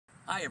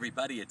Hi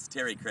everybody, it's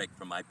Terry Craig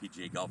from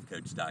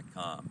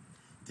IPGAGolfCoach.com.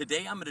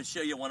 Today I'm going to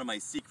show you one of my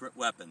secret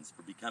weapons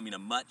for becoming a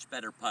much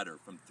better putter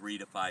from 3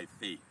 to 5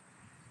 feet.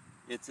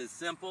 It's as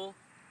simple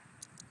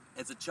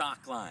as a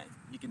chalk line.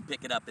 You can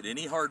pick it up at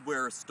any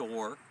hardware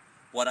store.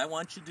 What I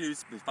want you to do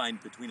is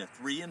find between a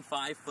 3 and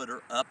 5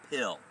 footer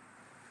uphill.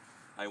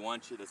 I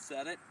want you to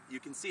set it. You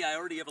can see I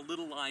already have a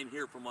little line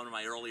here from one of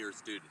my earlier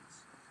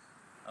students.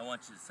 I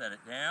want you to set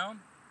it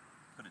down,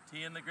 put a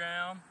tee in the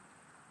ground,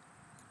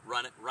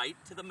 run it right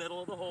to the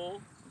middle of the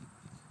hole,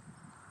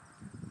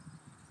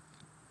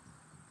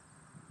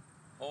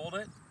 hold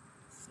it,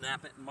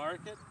 snap it and mark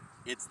it.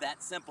 It's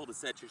that simple to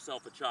set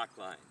yourself a chalk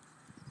line.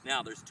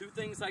 Now there's two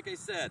things, like I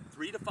said,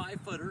 3 to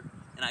 5 footer,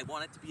 and I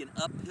want it to be an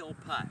uphill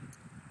putt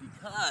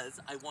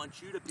because I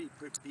want you to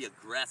be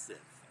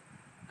aggressive.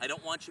 I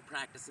don't want you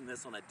practicing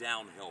this on a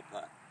downhill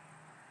putt.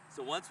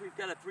 So once we've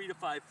got a 3 to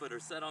 5 footer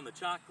set on the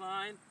chalk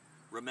line,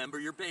 remember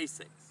your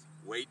basics.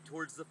 Weight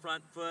towards the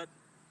front foot,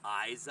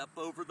 eyes up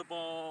over the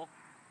ball,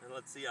 and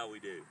let's see how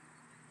we do.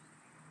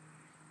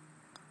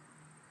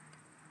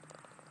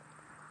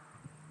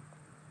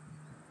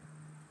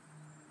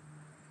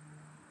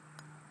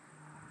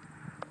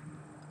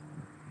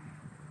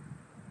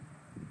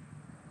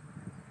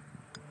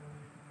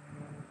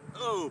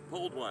 Oh,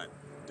 pulled one.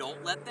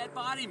 Don't let that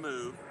body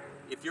move.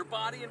 If your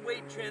body and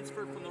weight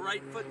transfer from the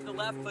right foot to the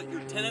left foot,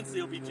 your tendency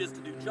will be just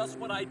to do just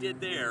what I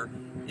did there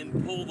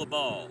and pull the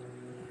ball.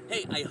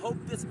 Hey, I hope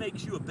this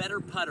makes you a better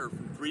putter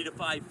from 3 to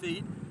 5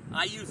 feet.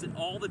 I use it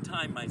all the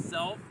time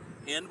myself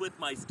and with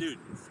my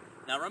students.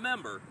 Now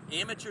remember,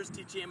 amateurs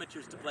teach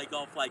amateurs to play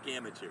golf like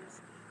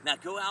amateurs. Now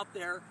go out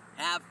there,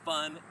 have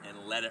fun,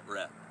 and let it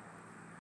rip.